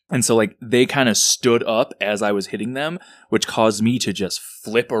 And so like they kind of stood up as I was hitting them, which caused me to just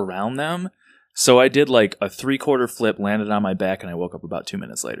flip around them. So I did like a 3/4 flip, landed on my back, and I woke up about 2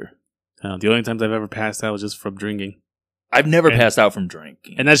 minutes later. The only times I've ever passed out was just from drinking. I've never passed out from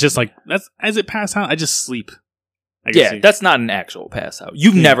drinking. And that's just like, that's as it passed out, I just sleep. Yeah, that's not an actual pass out.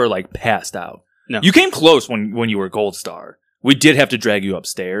 You've never like passed out. No. You came close when you were Gold Star. We did have to drag you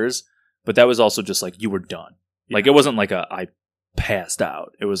upstairs, but that was also just like you were done. Yeah. Like it wasn't like I passed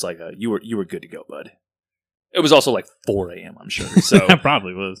out. It was like you were good to go, bud. It was also like 4 a.m., I'm sure. So that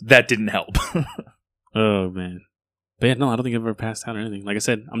probably was. That didn't help. Oh, man. But yeah, no, I don't think I've ever passed out or anything. Like I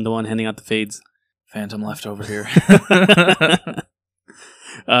said, I'm the one handing out the fades. Phantom left over here.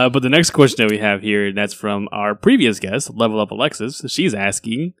 But the next question that we have here, that's from our previous guest, Level Up Alexis. She's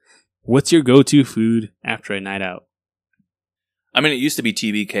asking, what's your go-to food after a night out? I mean, it used to be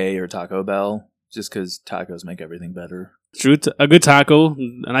TBK or Taco Bell, just because tacos make everything better. True, a good taco,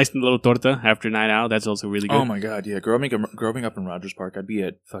 a nice little torta after a night out, that's also really good. Oh my god, yeah. Growing up in Rogers Park, I'd be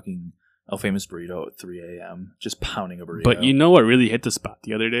at fucking El Famous Burrito at 3 a.m. just pounding a burrito. But you know what really hit the spot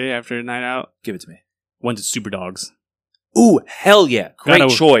the other day after a night out? Give it to me. Went to Super Dogs. Ooh, hell yeah. Great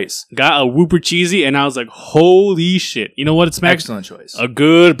Got a- choice. Got a Whooper Cheesy, and I was like, holy shit. You know what? It smacks Excellent choice. a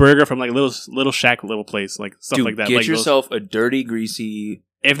good burger from like little shack, little place, like stuff Dude, like that. get like yourself a dirty, greasy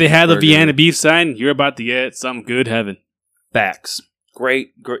if they had the burger. Vienna beef sign, you're about to get some good heaven. facts.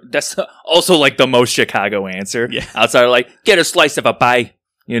 Great. That's also like the most Chicago answer. Yeah. Outside of like, get a slice of a pie.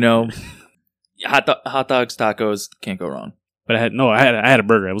 You know, hot dogs, tacos, can't go wrong. But I had a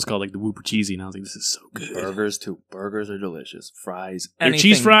burger. It was called like the Whooper Cheesy, and I was like, this is so good. Burgers too. Burgers are delicious. Fries. Their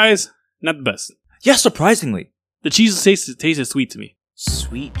cheese fries, not the best. Yeah, surprisingly. The cheese tasted sweet to me.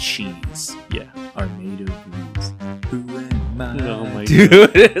 Sweet cheese Yeah. are made of these. Who am I? Oh my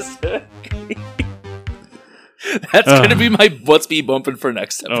Dude, that's gonna be my what's be bumping for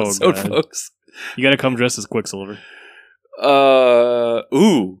next episode, God. folks. You gotta come dressed as Quicksilver.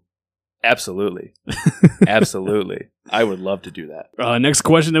 Ooh, absolutely, absolutely. I would love to do that. Next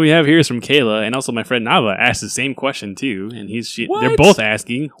question that we have here is from Kayla, and also my friend Nava asked the same question too, and they're What? both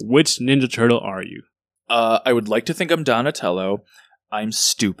asking, which Ninja Turtle are you? I would like to think I'm Donatello. I'm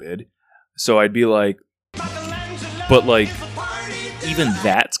stupid, so I'd be like, but like, even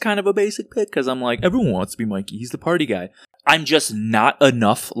that's kind of a basic pick because I'm like, everyone wants to be Mikey. He's the party guy. I'm just not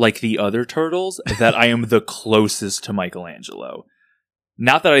enough like the other turtles that I am the closest to Michelangelo.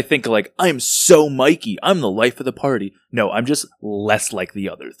 Not that I think like, I'm so Mikey. I'm the life of the party. No, I'm just less like the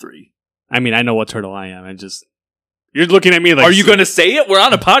other three. I mean, I know what turtle I am. You're looking at me like, Are you going to say it? We're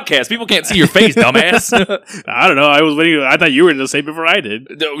on a podcast. People can't see your face, dumbass. I don't know. I was waiting. I thought you were going to say it before I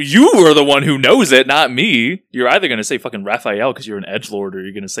did. No, you were the one who knows it, not me. You're either going to say fucking Raphael because you're an edgelord, or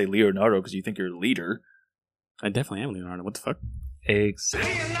you're going to say Leonardo because you think you're a leader. I definitely am Leonardo. What the fuck?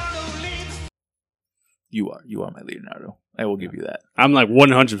 You are my Leonardo. I will give you that. I'm like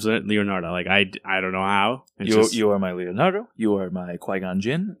 100% Leonardo. Like I don't know how. You are my Leonardo. You are my Qui-Gon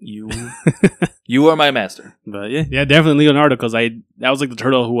Jinn. You are my master. But yeah, definitely Leonardo because that was like the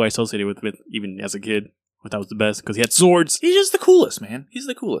turtle who I associated with even as a kid. I thought was the best because he had swords. He's just the coolest, man. He's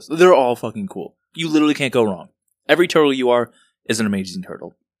the coolest. They're all fucking cool. You literally can't go wrong. Every turtle you are is an amazing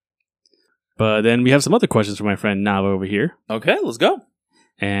turtle. But then we have some other questions from my friend Nava over here. Okay, let's go.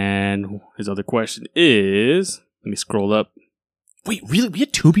 And his other question is, let me scroll up. Wait, really? We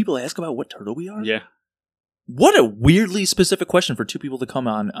had two people ask about what turtle we are? Yeah. What a weirdly specific question for two people to come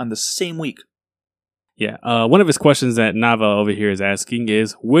on the same week. Yeah. One of his questions that Nava over here is asking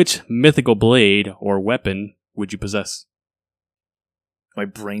is, which mythical blade or weapon would you possess? My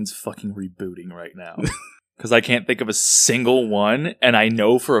brain's fucking rebooting right now. Because I can't think of a single one, and I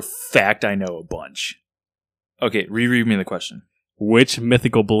know for a fact I know a bunch. Okay, reread me the question. Which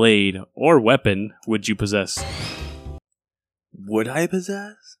mythical blade or weapon would you possess? Would I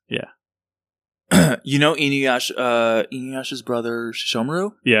possess? Yeah. You know Inuyasha's brother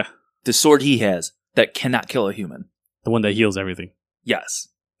Shishomaru? Yeah. The sword he has that cannot kill a human. The one that heals everything. Yes,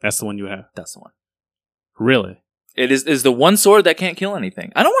 That's the one you have. that's the one. Really? It is the one sword that can't kill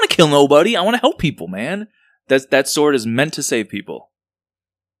anything. I don't want to kill nobody. I want to help people, man. That sword is meant to save people.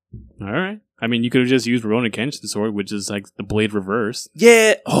 All right. I mean, you could have just used Rurouni Kenshin's sword, which is like the blade reverse.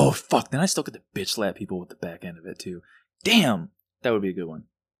 Yeah. Oh, fuck. Then I still get to bitch slap people with the back end of it, too. Damn. That would be a good one.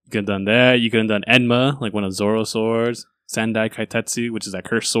 You could have done that. You could have done Enma, like one of Zoro's swords. Sandai Kaitetsu, which is that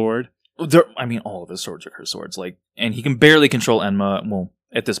cursed sword. All of his swords are cursed swords. Like, and he can barely control Enma. Well,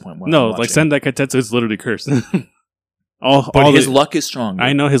 at this point, No, like Sandai Kaitetsu is literally cursed. But his luck is stronger.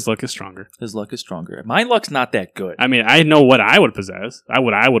 I know his luck is stronger. His luck is stronger. My luck's not that good. I mean, I know what I would possess. I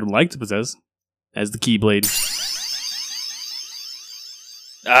would like to possess as the Keyblade.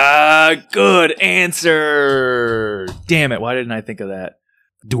 Good answer. Damn it. Why didn't I think of that?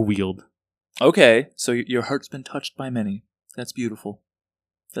 Dual wield. Okay, so your heart's been touched by many. That's beautiful.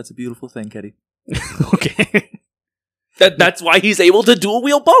 That's a beautiful thing, Keddy. Okay. That's why he's able to dual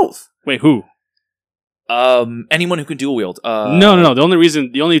wield both. Wait, who? Anyone who can dual wield. No. The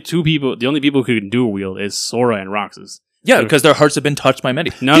only people who can dual wield is Sora and Roxas. Yeah, because their hearts have been touched by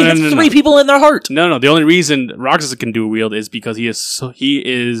many. No, he no, has no, no, three no. people in their heart. No. The only reason Roxas can dual wield is because he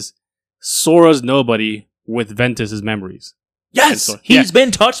is Sora's nobody with Ventus's memories. Yes, he's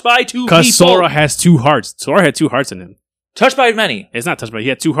been touched by two people. Because Sora has two hearts. Sora had two hearts in him. Touched by many. It's not touched by. He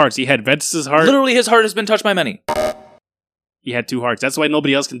had two hearts. He had Ventus's heart. Literally, his heart has been touched by many. He had two hearts. That's why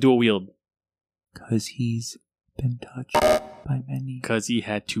nobody else can dual wield. Because he's been touched by many. Because he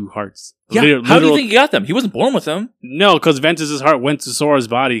had two hearts. Yeah, how do you think he got them? He wasn't born with them. No, because Ventus's heart went to Sora's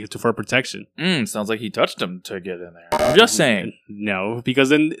body for protection. Sounds like he touched him to get in there. I'm just saying. No, because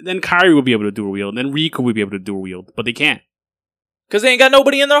then Kairi would be able to dual wield, and then Riku would be able to dual wield, but they can't. Because they ain't got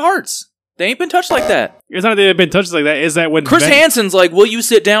nobody in their hearts. They ain't been touched like that. It's not that they've been touched like that. Is that when Chris Hansen's like, will you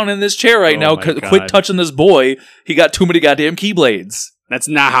sit down in this chair right now? my God. Quit touching this boy. He got too many goddamn keyblades. That's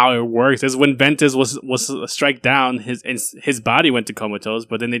not how it works. It's when Ventus was strike down, his body went to comatose,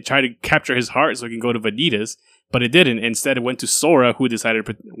 but then they tried to capture his heart so he can go to Vanitas, but it didn't. Instead, it went to Sora, who decided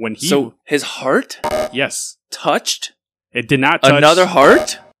when he... So his heart Yes. touched It did not touch... another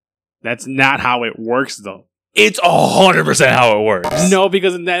heart? That's not how it works, though. It's 100% how it works. No,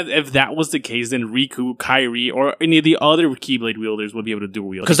 because if that was the case, then Riku, Kairi, or any of the other Keyblade wielders would be able to dual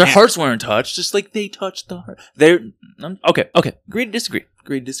wield. Because their hearts weren't touched, just like they touched the heart. Okay. Agree to disagree.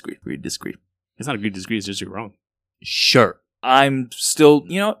 It's not a good disagree, it's just you're wrong. Sure. I'm still,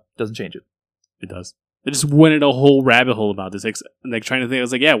 doesn't change it. It does. They just went in a whole rabbit hole about this, like trying to think. I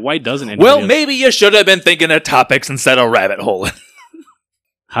was like, yeah, why doesn't anybody Well, else? maybe you should have been thinking of topics instead of rabbit hole.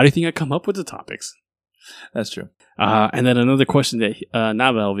 How do you think I come up with the topics? That's true. And then another question that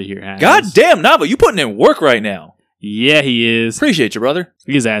Nava over here has. God damn, Nava, you putting in work right now. Yeah, he is. Appreciate you, brother.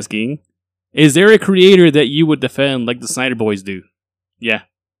 He's asking, is there a creator that you would defend like the Snyder Boys do? Yeah,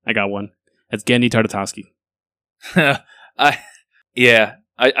 I got one. That's Gendy Tartakovsky.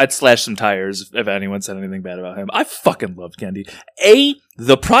 I'd slash some tires if anyone said anything bad about him. I fucking loved Gendy.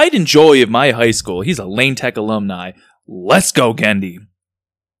 The pride and joy of my high school. He's a Lane Tech alumni. Let's go, Gendy.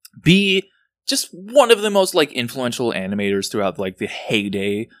 B, just one of the most influential animators throughout the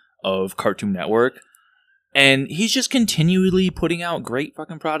heyday of Cartoon Network. And he's just continually putting out great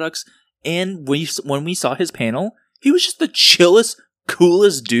fucking products. And when we saw his panel, he was just the chillest,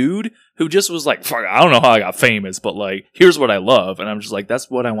 coolest dude who just was like, fuck, I don't know how I got famous, but here's what I love. And I'm just like, that's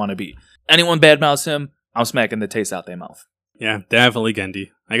what I want to be. Anyone badmouths him, I'm smacking the taste out their mouth. Yeah, definitely Gendy.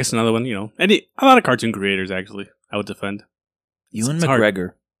 I guess another one, a lot of cartoon creators actually I would defend. Ewan It's hard.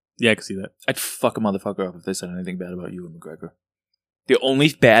 McGregor. Yeah, I can see that. I'd fuck a motherfucker up if they said anything bad about Ewan McGregor. The only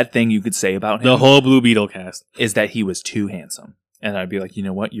bad thing you could say about him The whole Blue Beetle cast. is that he was too handsome. And I'd be like, you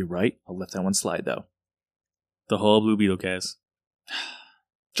know what? You're right. I'll let that one slide, though. The whole Blue Beetle cast.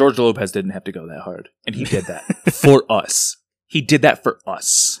 George Lopez didn't have to go that hard. And he did that for us. He did that for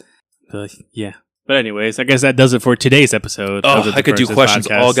us. Yeah. But anyways, I guess that does it for today's episode. Oh, I could do Diversus questions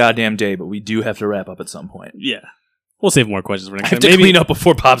podcast. all goddamn day, but we do have to wrap up at some point. Yeah. We'll save more questions for I next have time. to clean up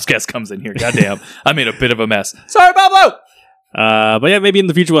before Bob's guest comes in here. Goddamn. I made a bit of a mess. Sorry, Pablo! But yeah, maybe in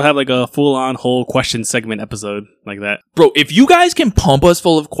the future we'll have a full-on whole question segment episode like that. Bro, if you guys can pump us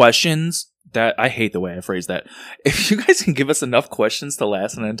full of questions, I hate the way I phrase that. If you guys can give us enough questions to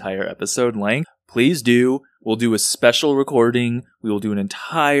last an entire episode length, please do. We'll do a special recording. We will do an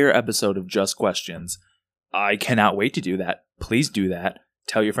entire episode of just questions. I cannot wait to do that. Please do that.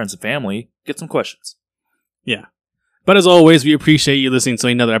 Tell your friends and family. Get some questions. Yeah. But as always, we appreciate you listening to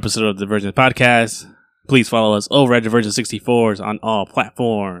another episode of the Divergent Podcast. Please follow us over at Divergent 64s on all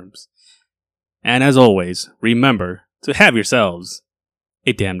platforms. And as always, remember to have yourselves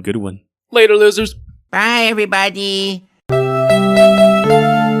a damn good one. Later, losers. Bye, everybody.